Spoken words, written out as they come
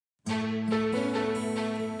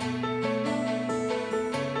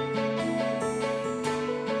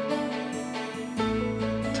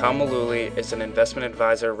Tom Mullooly is an investment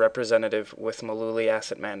advisor representative with Mullooly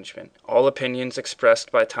Asset Management. All opinions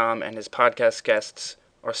expressed by Tom and his podcast guests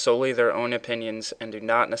are solely their own opinions and do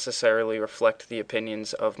not necessarily reflect the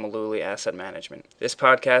opinions of Mullooly Asset Management. This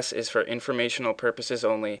podcast is for informational purposes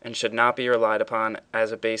only and should not be relied upon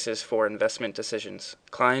as a basis for investment decisions.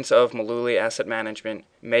 Clients of Mullooly Asset Management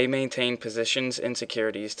may maintain positions in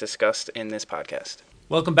securities discussed in this podcast.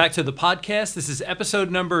 Welcome back to the podcast. This is episode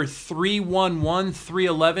number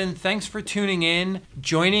 311. Thanks for tuning in.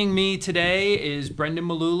 Joining me today is Brendan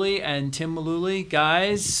Mullooly and Tim Mullooly.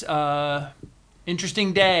 Guys,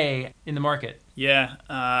 interesting day in the market. Yeah,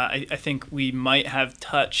 I think we might have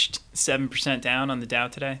touched 7% down on the Dow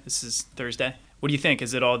today. This is Thursday. What do you think?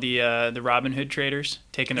 Is it all the Robinhood traders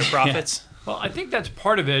taking their profits? Yeah. Well, I think that's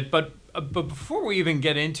part of it, but before we even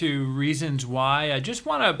get into reasons why, I just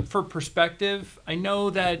want to, for perspective, I know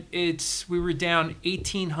that we were down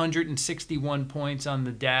 1,861 points on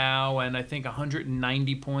the Dow and I think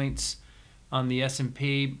 190 points on the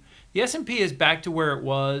S&P. The S&P is back to where it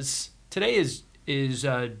was. Today is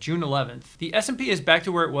June 11th. The S&P is back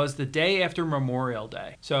to where it was the day after Memorial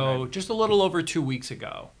Day. So Just a little over 2 weeks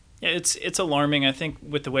ago. Yeah, it's alarming. I think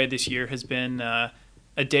with the way this year has been,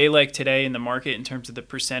 a day like today in the market in terms of the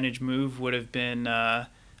percentage move would have been a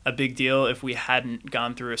big deal if we hadn't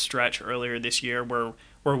gone through a stretch earlier this year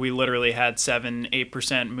where we literally had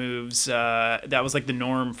 7-8% moves. That was like the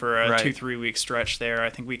norm for a 2-3 week stretch there. I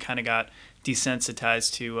think we kind of got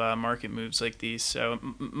desensitized to market moves like these. So it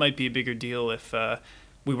might be a bigger deal if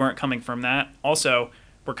we weren't coming from that. Also,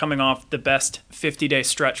 we're coming off the best 50-day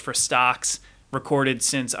stretch for stocks recorded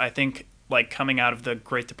since, I think, like coming out of the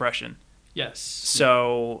Great Depression. Yes.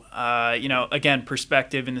 So, again,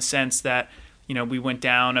 perspective in the sense that, we went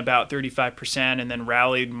down about 35% and then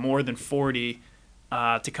rallied more than 40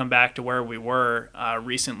 to come back to where we were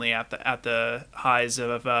recently at the highs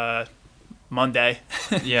of Monday.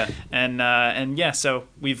 Yeah. So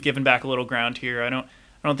we've given back a little ground here. I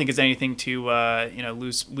don't think it's anything to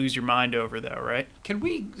lose your mind over, though, right? Can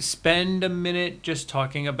we spend a minute just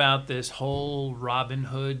talking about this whole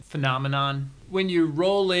Robinhood phenomenon? When you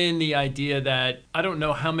roll in the idea that I don't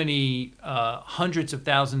know how many hundreds of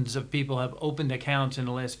thousands of people have opened accounts in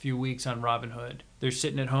the last few weeks on Robinhood. They're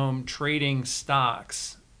sitting at home trading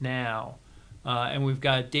stocks now. And we've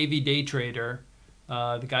got Davey Day Trader,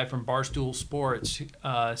 the guy from Barstool Sports,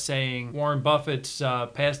 saying Warren Buffett's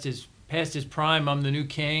past his prime, I'm the new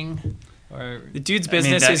king. The dude's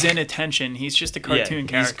business is in attention. He's just a cartoon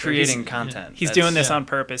character. He's creating content. He's doing this on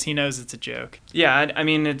purpose. He knows it's a joke. Yeah, I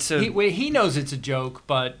mean, it's a... He knows it's a joke,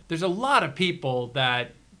 but there's a lot of people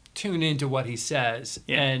that tune into what he says,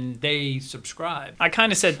 and they subscribe. I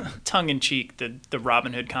kind of said tongue-in-cheek the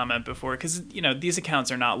Robinhood comment before, because, these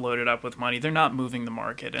accounts are not loaded up with money. They're not moving the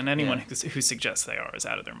market, and anyone who suggests they are is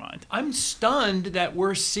out of their mind. I'm stunned that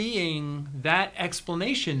we're seeing that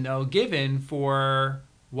explanation, though, given for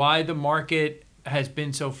why the market has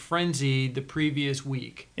been so frenzied the previous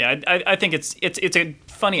week. Yeah, I think it's a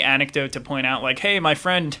funny anecdote to point out. Like, hey, my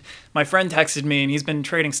friend texted me, and he's been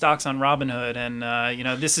trading stocks on Robinhood, and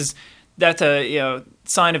that's a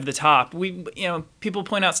sign of the top. People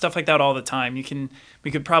point out stuff like that all the time.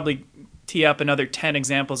 We could probably tee up another 10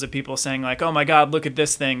 examples of people saying like, oh my God, look at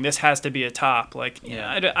this thing. This has to be a top. Like,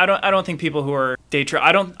 I don't think people who are day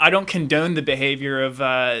traders. I don't condone the behavior of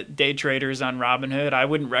day traders on Robinhood. I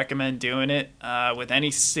wouldn't recommend doing it with any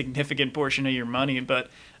significant portion of your money. But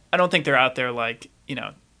I don't think they're out there like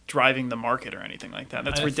driving the market or anything like that.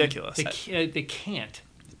 That's ridiculous. They can't.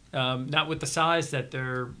 Not with the size that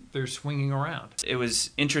they're swinging around. It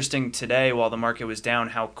was interesting today while the market was down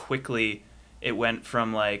how quickly it went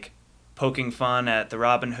from like poking fun at the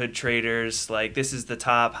Robinhood traders, like this is the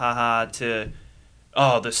top, haha, to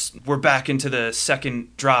we're back into the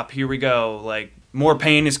second drop. Here we go. Like more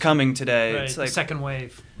pain is coming today. Right, it's like the second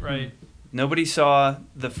wave. Right. Nobody saw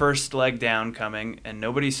the first leg down coming, and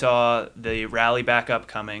nobody saw the rally back up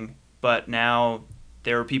coming. But now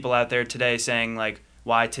there are people out there today saying like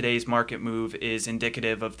why today's market move is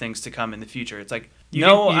indicative of things to come in the future. It's like you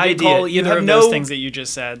didn't call either of those things that you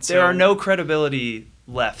just said. So. There are no credibility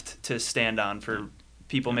left to stand on for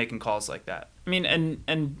people making calls like that. I mean,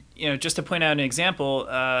 and just to point out an example,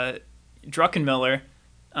 Druckenmiller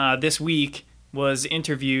this week was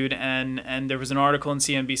interviewed, and there was an article in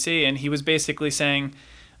CNBC, and he was basically saying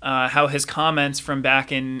how his comments from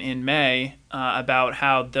back in May about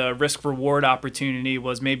how the risk-reward opportunity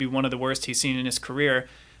was maybe one of the worst he's seen in his career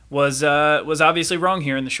was obviously wrong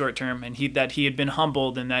here in the short term, and that he had been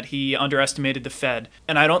humbled and that he underestimated the Fed.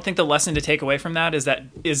 And I don't think the lesson to take away from that is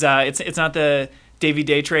it's not the Davey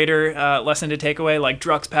Day Trader lesson to take away, like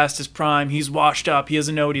Druck's past his prime, he's washed up, he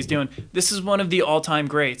doesn't know what he's doing. This is one of the all-time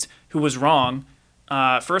greats who was wrong.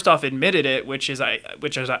 First off, admitted it, which is I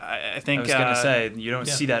think. I was going to say, you don't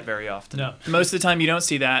see that very often. No. Most of the time you don't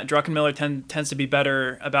see that. Druckenmiller tends to be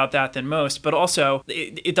better about that than most, but also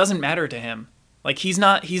it doesn't matter to him. Like he's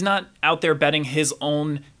not out there betting his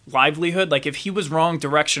own livelihood. Like if he was wrong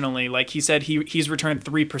directionally, like he said he's returned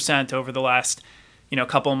 3% over the last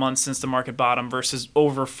couple of months since the market bottom versus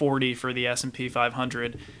over 40 for the S&P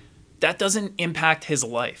 500. That doesn't impact his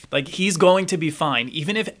life. Like he's going to be fine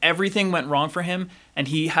even if everything went wrong for him and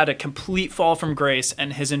he had a complete fall from grace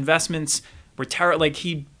and his investments were terrible. Like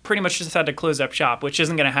he pretty much just had to close up shop, which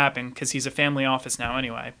isn't going to happen because he's a family office now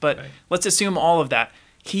anyway. But Let's assume all of that.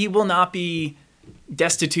 He will not be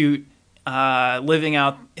destitute, living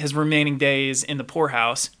out his remaining days in the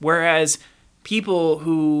poorhouse, whereas people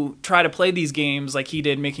who try to play these games like he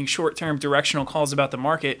did, making short-term directional calls about the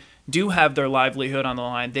market, do have their livelihood on the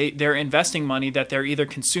line. They're investing money that they're either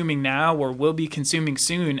consuming now or will be consuming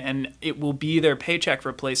soon, and it will be their paycheck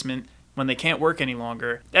replacement when they can't work any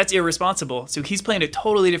longer. That's irresponsible. So he's playing a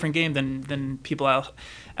totally different game than people out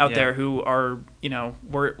there who are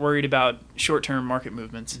worried about short-term market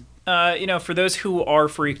movements. For those who are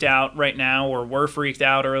freaked out right now or were freaked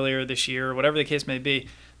out earlier this year, or whatever the case may be,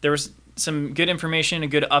 there was some good information, a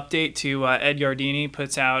good update to Ed Yardeni,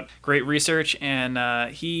 puts out great research,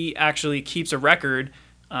 and he actually keeps a record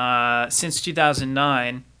since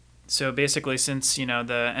 2009, so basically since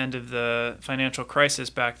the end of the financial crisis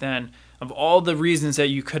back then, of all the reasons that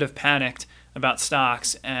you could have panicked about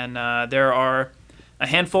stocks, and there are a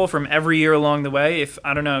handful from every year along the way.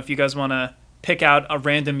 I don't know if you guys want to pick out a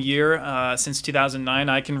random year since 2009,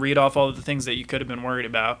 I can read off all of the things that you could have been worried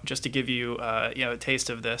about just to give you a taste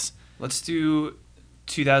of this. Let's do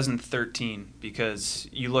 2013 because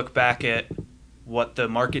you look back at what the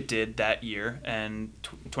market did that year, and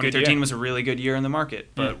 2013 was a really good year in the market.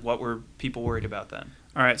 But what were people worried about then?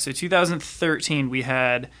 All right, so 2013 we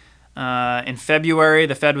had in February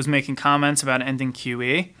the Fed was making comments about ending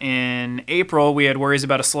QE. In April we had worries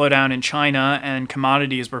about a slowdown in China and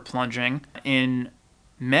commodities were plunging. In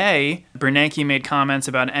May, Bernanke made comments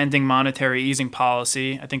about ending monetary easing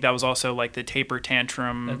policy. I think that was also like the taper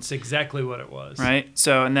tantrum. That's exactly what it was. Right?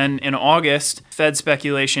 So, and then in August, Fed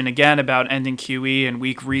speculation again about ending QE and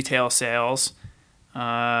weak retail sales.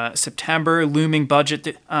 September, looming budget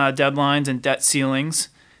deadlines and debt ceilings.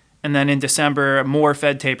 And then in December, more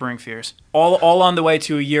Fed tapering fears. All on the way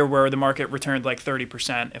to a year where the market returned like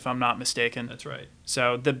 30%, if I'm not mistaken. That's right.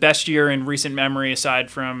 So the best year in recent memory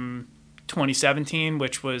aside from 2017,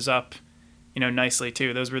 which was up, nicely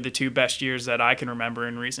too. Those were the two best years that I can remember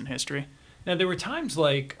in recent history. Now, there were times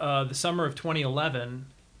like the summer of 2011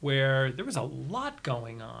 where there was a lot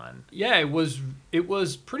going on. Yeah, it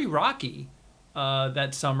was pretty rocky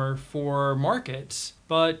that summer for markets,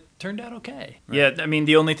 but turned out okay. Right? Yeah, I mean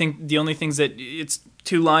the only things that it's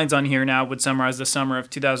two lines on here now would summarize the summer of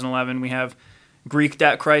 2011. We have Greek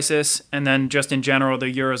debt crisis, and then just in general the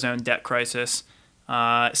Eurozone debt crisis.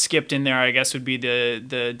 Skipped in there, I guess, would be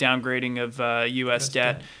the downgrading of U.S.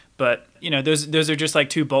 debt. But, those are just like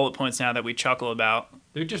two bullet points now that we chuckle about.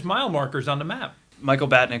 They're just mile markers on the map. Michael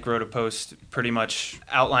Batnick wrote a post pretty much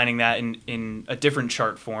outlining that in a different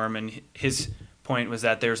chart form, and his point was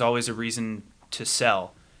that there's always a reason to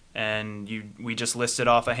sell. And we just listed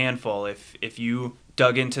off a handful. If you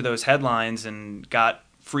dug into those headlines and got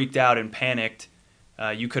freaked out and panicked,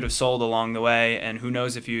 you could have sold along the way, and who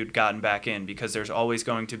knows if you'd gotten back in, because there's always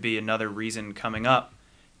going to be another reason coming up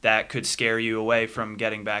that could scare you away from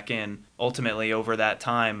getting back in. Ultimately, over that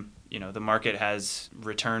time, the market has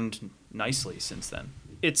returned nicely since then.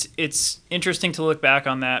 It's interesting to look back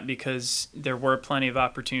on that because there were plenty of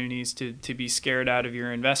opportunities to be scared out of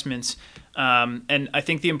your investments. And I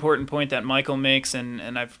think the important point that Michael makes,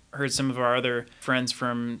 and I've heard some of our other friends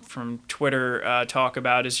from Twitter talk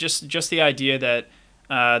about, is just the idea that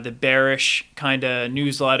the bearish kind of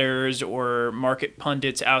newsletters or market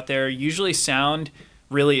pundits out there usually sound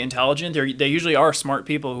really intelligent. They usually are smart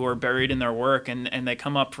people who are buried in their work, and they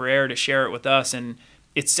come up for air to share it with us. And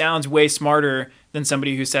it sounds way smarter than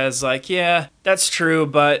somebody who says like, yeah, that's true,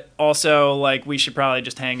 but also like we should probably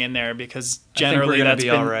just hang in there because generally that's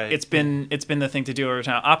been, right. it's been the thing to do over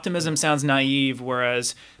time. Optimism sounds naive,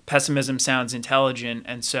 whereas pessimism sounds intelligent.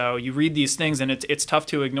 And so you read these things and it's tough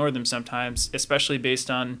to ignore them sometimes, especially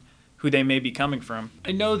based on who they may be coming from.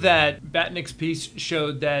 I know that Batnick's piece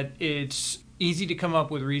showed that it's easy to come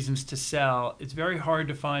up with reasons to sell. It's very hard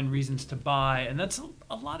to find reasons to buy. And that's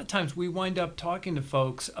a lot of times we wind up talking to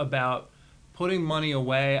folks about putting money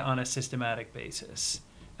away on a systematic basis.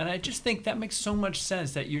 And I just think that makes so much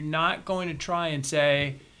sense, that you're not going to try and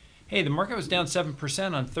say, hey, the market was down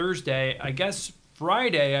 7% on Thursday. I guess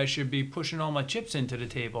Friday I should be pushing all my chips into the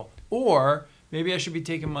table. Or maybe I should be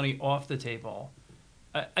taking money off the table.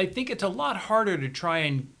 I think it's a lot harder to try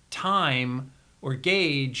and time or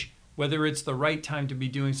gauge whether it's the right time to be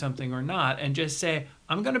doing something or not, and just say,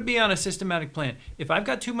 I'm going to be on a systematic plan. If I've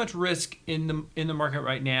got too much risk in the market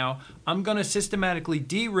right now, I'm going to systematically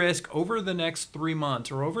de-risk over the next 3 months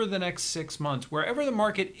or over the next 6 months. Wherever the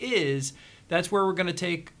market is, that's where we're going to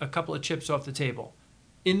take a couple of chips off the table.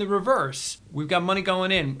 In the reverse, we've got money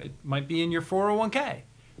going in. It might be in your 401k,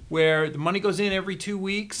 where the money goes in every 2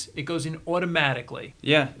 weeks. It goes in automatically.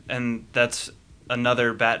 Yeah, and that's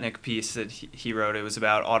another Batnick piece that he wrote. It was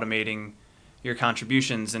about automating your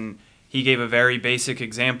contributions, and he gave a very basic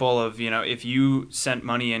example of, if you sent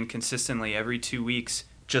money in consistently every 2 weeks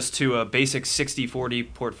just to a basic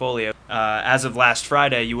 60-40 portfolio, as of last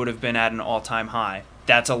Friday, you would have been at an all-time high.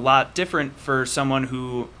 That's a lot different for someone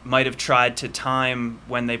who might have tried to time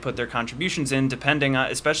when they put their contributions in, depending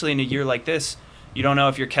on, especially in a year like this, you don't know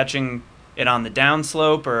if you're catching it on the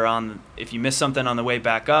downslope or if you miss something on the way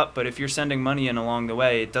back up. But if you're sending money in along the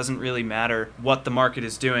way, it doesn't really matter what the market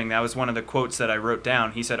is doing. That was one of the quotes that I wrote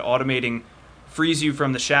down. He said, automating frees you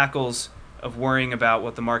from the shackles of worrying about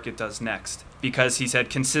what the market does next. Because he said,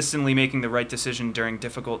 consistently making the right decision during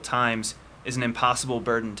difficult times is an impossible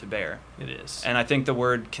burden to bear. It is. And I think the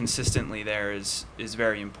word consistently there is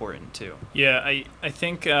very important too. Yeah, I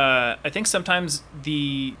think sometimes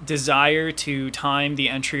the desire to time the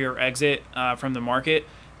entry or exit from the market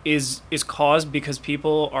is caused because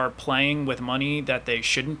people are playing with money that they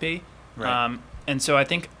shouldn't be. Right. And so I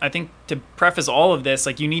think to preface all of this,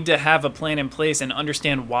 like, you need to have a plan in place and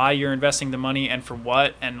understand why you're investing the money and for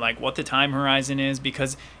what, and like what the time horizon is,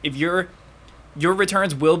 because if your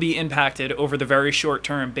returns will be impacted over the very short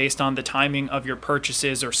term based on the timing of your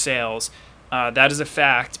purchases or sales. That is a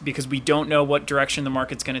fact, because we don't know what direction the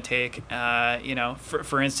market's going to take.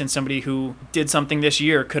 For instance, somebody who did something this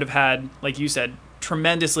year could have had, like you said,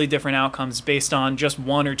 tremendously different outcomes based on just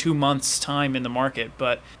 1 or 2 months' time in the market.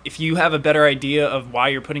 But if you have a better idea of why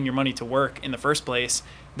you're putting your money to work in the first place,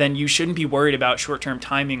 then you shouldn't be worried about short-term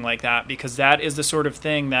timing like that, because that is the sort of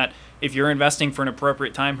thing that, if you're investing for an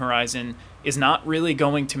appropriate time horizon, is not really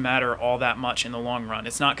going to matter all that much in the long run.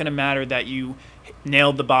 It's not going to matter that you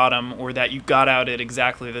nailed the bottom or that you got out at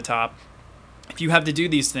exactly the top. If you have to do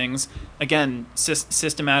these things, again,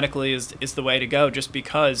 systematically is the way to go, just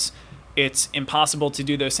because it's impossible to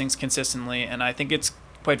do those things consistently. And I think it's,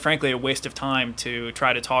 quite frankly, a waste of time to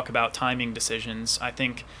try to talk about timing decisions. I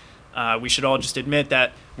think we should all just admit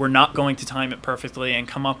that we're not going to time it perfectly and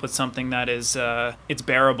come up with something that is it's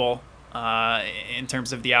bearable in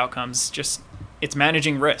terms of the outcomes. Just, it's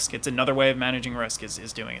managing risk. It's another way of managing risk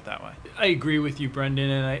is doing it that way. I agree with you, Brendan,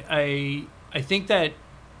 and I think that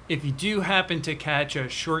if you do happen to catch a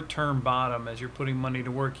short-term bottom as you're putting money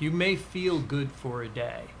to work, you may feel good for a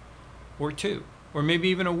day or two, or maybe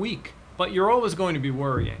even a week, but you're always going to be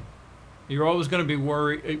worrying. You're always going to be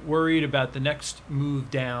worried about the next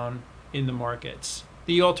move down in the markets.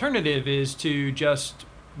 The alternative is to just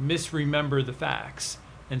misremember the facts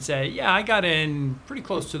and say, yeah, I got in pretty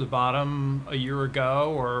close to the bottom a year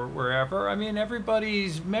ago or wherever. I mean,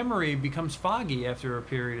 everybody's memory becomes foggy after a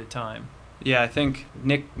period of time. Yeah, I think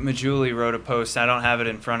Nick Mullooly wrote a post. I don't have it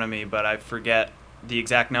in front of me, but I forget the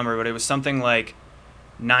exact number, but it was something like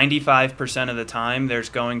 95% of the time there's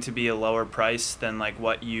going to be a lower price than like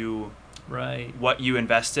what you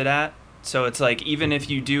invested at. So it's like, even if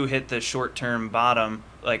you do hit the short-term bottom,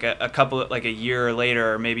 like a year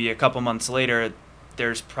later or maybe a couple months later,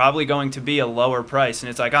 there's probably going to be a lower price, and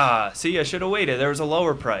it's like, see, I should have waited. There was a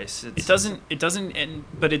lower price. But it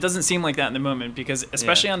doesn't seem like that in the moment, because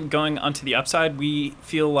especially on going onto the upside, we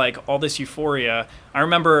feel like all this euphoria. I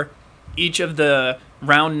remember each of the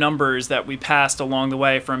round numbers that we passed along the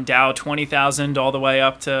way, from Dow 20,000 all the way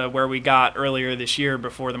up to where we got earlier this year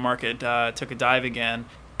before the market took a dive again.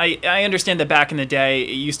 I understand that back in the day,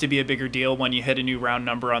 it used to be a bigger deal when you hit a new round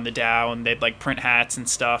number on the Dow, and they'd like print hats and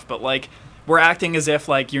stuff, but like, we're acting as if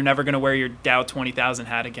like you're never going to wear your Dow 20,000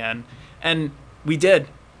 hat again. And we did.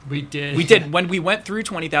 We did. When we went through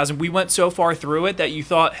 20,000, we went so far through it that you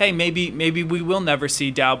thought, hey, maybe we will never see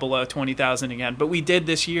Dow below 20,000 again. But we did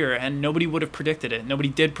this year, and nobody would have predicted it. Nobody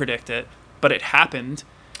did predict it, but it happened.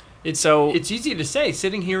 It's easy to say,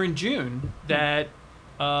 sitting here in June, that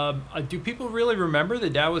do people really remember the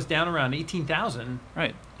Dow was down around 18,000?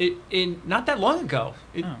 Right. In not that long ago.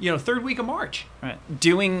 Third week of March. Right.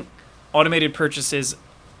 Doing automated purchases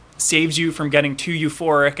saves you from getting too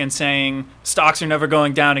euphoric and saying stocks are never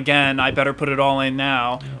going down again, I better put it all in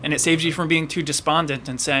now. And it saves you from being too despondent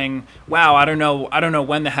and saying, wow, I don't know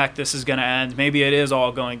when the heck this is going to end. Maybe it is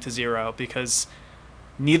all going to zero, because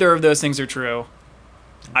neither of those things are true.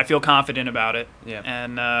 I feel confident about it. Yeah.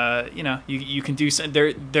 And you can do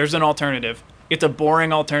there's an alternative. It's a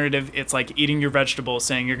boring alternative. It's like eating your vegetables,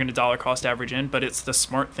 saying you're going to dollar cost average in, but it's the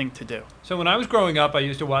smart thing to do. So when I was growing up, I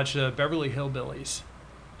used to watch Beverly Hillbillies.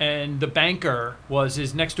 And the banker was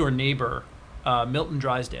his next door neighbor, Milton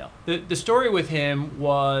Drysdale. The story with him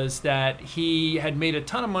was that he had made a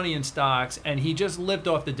ton of money in stocks and he just lived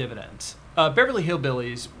off the dividends. Beverly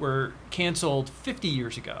Hillbillies were canceled 50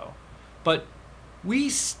 years ago, but we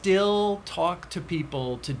still talk to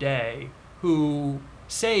people today who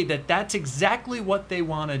say that that's exactly what they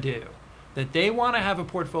want to do. That they want to have a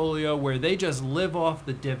portfolio where they just live off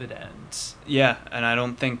the dividends. Yeah, and I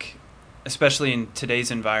don't think, especially in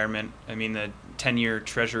today's environment, I mean, the 10-year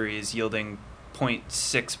Treasury is yielding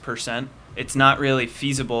 0.6%. It's not really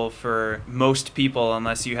feasible for most people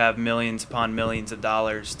unless you have millions upon millions of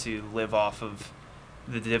dollars to live off of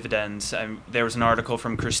the dividends. There was an article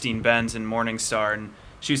from Christine Benz in Morningstar, and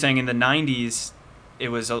she was saying in the 90s, it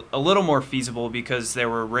was a little more feasible because there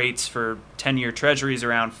were rates for 10-year Treasuries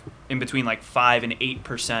around in between like 5 and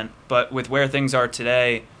 8%. But with where things are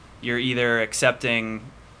today, you're either accepting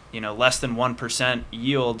less than 1%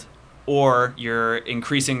 yield, or you're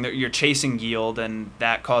chasing yield, and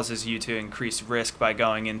that causes you to increase risk by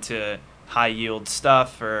going into high yield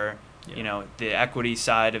stuff, or the equity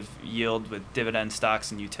side of yield with dividend stocks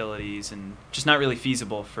and utilities, and just not really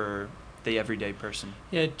feasible for the everyday person.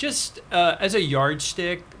 Yeah, just as a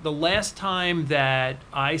yardstick, the last time that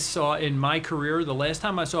I saw in my career, the last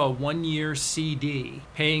time I saw a 1-year CD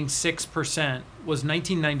paying 6% was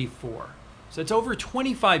 1994. So it's over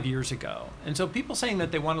 25 years ago. And so people saying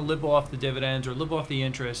that they want to live off the dividends or live off the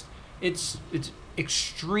interest, it's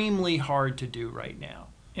extremely hard to do right now.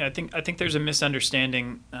 Yeah, I think there's a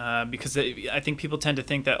misunderstanding because I think people tend to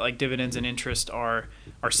think that like dividends and interest are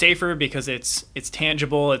safer because it's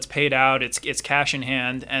tangible, it's paid out, it's cash in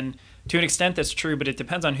hand, and to an extent that's true, but it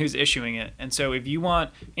depends on who's issuing it. And so if you want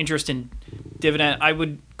interest in dividend, I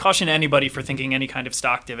would caution anybody for thinking any kind of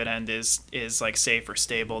stock dividend is like safe or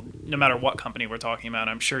stable, no matter what company we're talking about.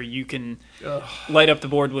 I'm sure you can light up the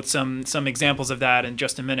board with some examples of that in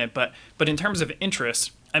just a minute. But in terms of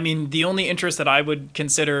interest, I mean, the only interest that I would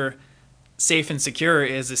consider safe and secure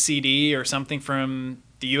is a CD or something from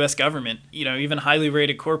the U.S. government. Even highly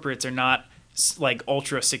rated corporates are not like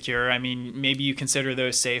ultra secure. I mean, maybe you consider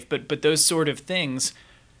those safe, but those sort of things,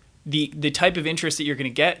 the type of interest that you're going to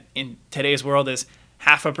get in today's world is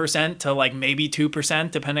 0.5% to like maybe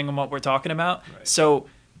 2%, depending on what we're talking about. Right. So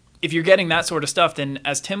if you're getting that sort of stuff, then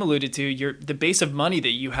as Tim alluded to, the base of money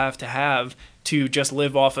that you have to just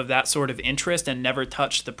live off of that sort of interest and never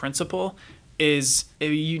touch the principal is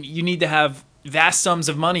you need to have vast sums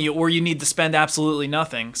of money, or you need to spend absolutely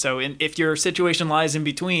nothing. So if your situation lies in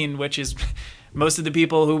between, which is most of the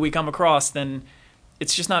people who we come across, then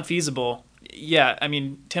it's just not feasible. Yeah, I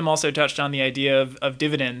mean, Tim also touched on the idea of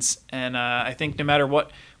dividends, and I think no matter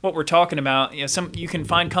what we're talking about, you can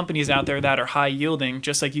find companies out there that are high yielding,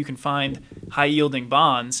 just like you can find high yielding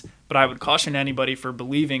bonds. But I would caution anybody for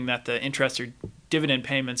believing that the interest or dividend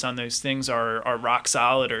payments on those things are rock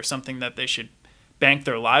solid or something that they should bank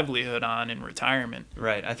their livelihood on in retirement.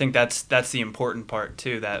 Right. I think that's the important part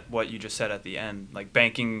too, that what you just said at the end, like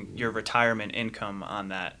banking your retirement income on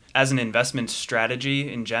that. As an investment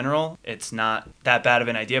strategy in general, it's not that bad of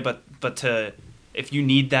an idea, but if you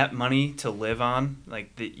need that money to live on,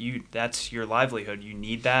 like that's your livelihood, you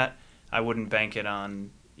need that, I wouldn't bank it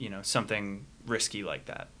on, something risky like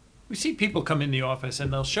that. We see people come in the office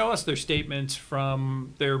and they'll show us their statements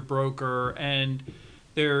from their broker, and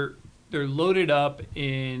they're loaded up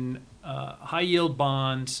in high yield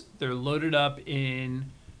bonds. They're loaded up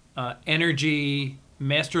in energy,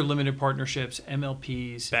 master limited partnerships,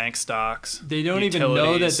 MLPs, bank stocks. They don't even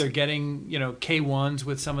know that they're getting K1s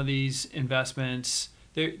with some of these investments.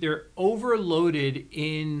 They're overloaded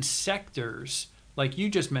in sectors like you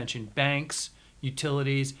just mentioned, banks,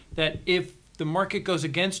 utilities, that if the market goes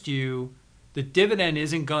against you, the dividend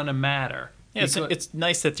isn't going to matter. Yeah, it's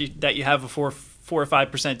nice that you have a 4 or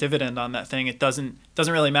 5% dividend on that thing. It doesn't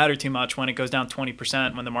really matter too much when it goes down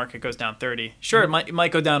 20%, when the market goes down 30%. Sure, it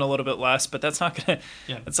might go down a little bit less, but that's not gonna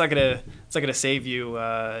it's not gonna save you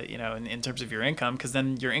in terms of your income, because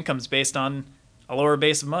then your income's based on a lower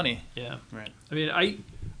base of money. Yeah, right. I mean,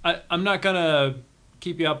 I'm not gonna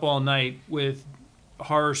keep you up all night with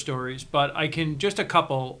horror stories, but I can just a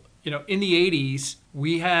couple. in the 80s,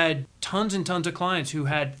 we had tons and tons of clients who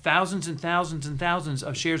had thousands and thousands and thousands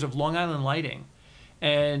of shares of Long Island Lighting.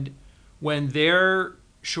 And when their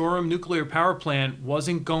Shoreham nuclear power plant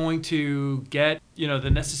wasn't going to get, the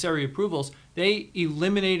necessary approvals, they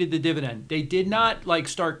eliminated the dividend. They did not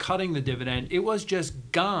start cutting the dividend. It was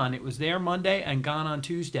just gone. It was there Monday and gone on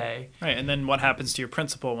Tuesday. Right, and then what happens to your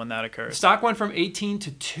principal when that occurs? Stock went from 18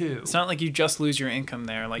 to 2. It's not like you just lose your income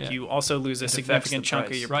there. You also lose a significant chunk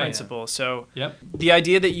of your principal. So the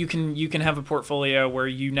idea that you can have a portfolio where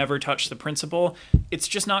you never touch the principal, it's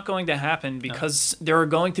just not going to happen because there are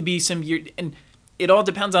going to be some years, and it all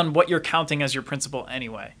depends on what you're counting as your principal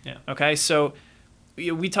anyway. Yeah. Okay, so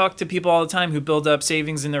we talk to people all the time who build up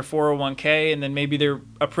savings in their 401k, and then maybe they're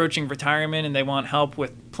approaching retirement and they want help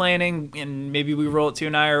with planning, and maybe we roll it to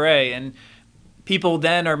an IRA. And people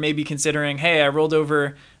then are maybe considering, hey, I rolled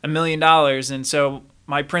over $1 million, and so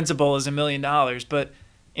my principal is $1 million. But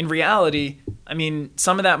in reality, I mean,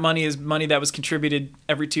 some of that money is money that was contributed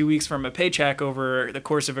every 2 weeks from a paycheck over the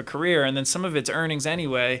course of a career, and then some of it's earnings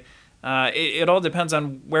anyway. It all depends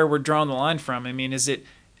on where we're drawing the line from. I mean, is it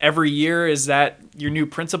every year? Is that your new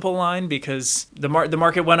principal line? Because the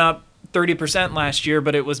market went up 30% last year,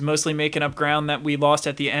 but it was mostly making up ground that we lost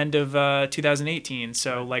at the end of 2018.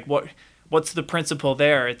 So what's the principle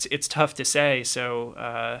there? It's tough to say.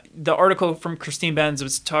 So the article from Christine Benz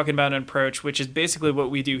was talking about an approach, which is basically what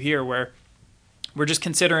we do here, where we're just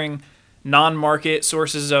considering non-market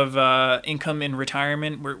sources of income in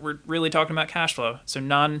retirement. We're really talking about cash flow. So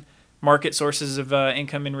non-market sources of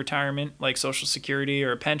income in retirement, like Social Security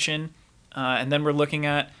or a pension. And then we're looking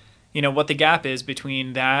at, what the gap is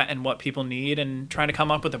between that and what people need, and trying to come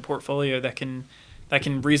up with a portfolio that can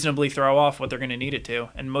reasonably throw off what they're going to need it to.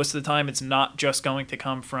 And most of the time, it's not just going to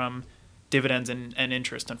come from dividends and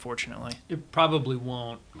interest, unfortunately. It probably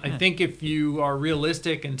won't. I think if you are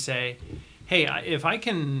realistic and say, hey, if I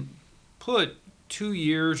can put 2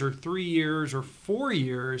 years or 3 years or 4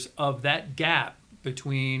 years of that gap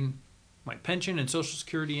between my pension and Social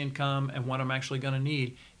Security income and what I'm actually going to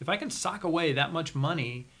need, if I can sock away that much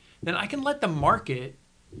money, then I can let the market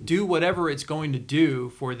do whatever it's going to do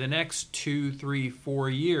for the next 2, 3, 4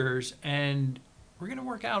 years, and we're going to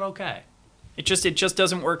work out okay. It just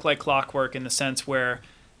doesn't work like clockwork in the sense where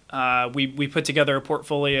we put together a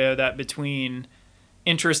portfolio that between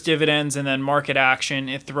interest, dividends, and then market action,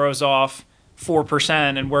 it throws off 4%,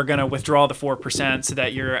 and we're going to withdraw the 4% so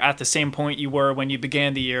that you're at the same point you were when you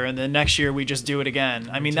began the year, and then next year we just do it again.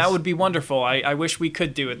 I mean, that would be wonderful. I wish we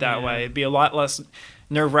could do it that way. It'd be a lot less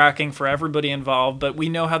nerve-wracking for everybody involved, but we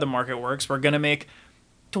know how the market works. We're going to make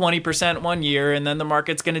 20% one year, and then the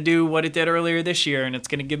market's going to do what it did earlier this year, and it's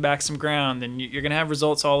going to give back some ground, and you're going to have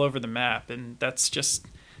results all over the map, and it's just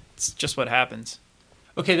what happens.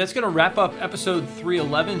 Okay, that's going to wrap up episode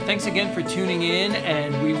 311. Thanks again for tuning in,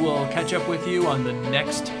 and we will catch up with you on the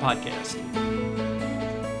next podcast.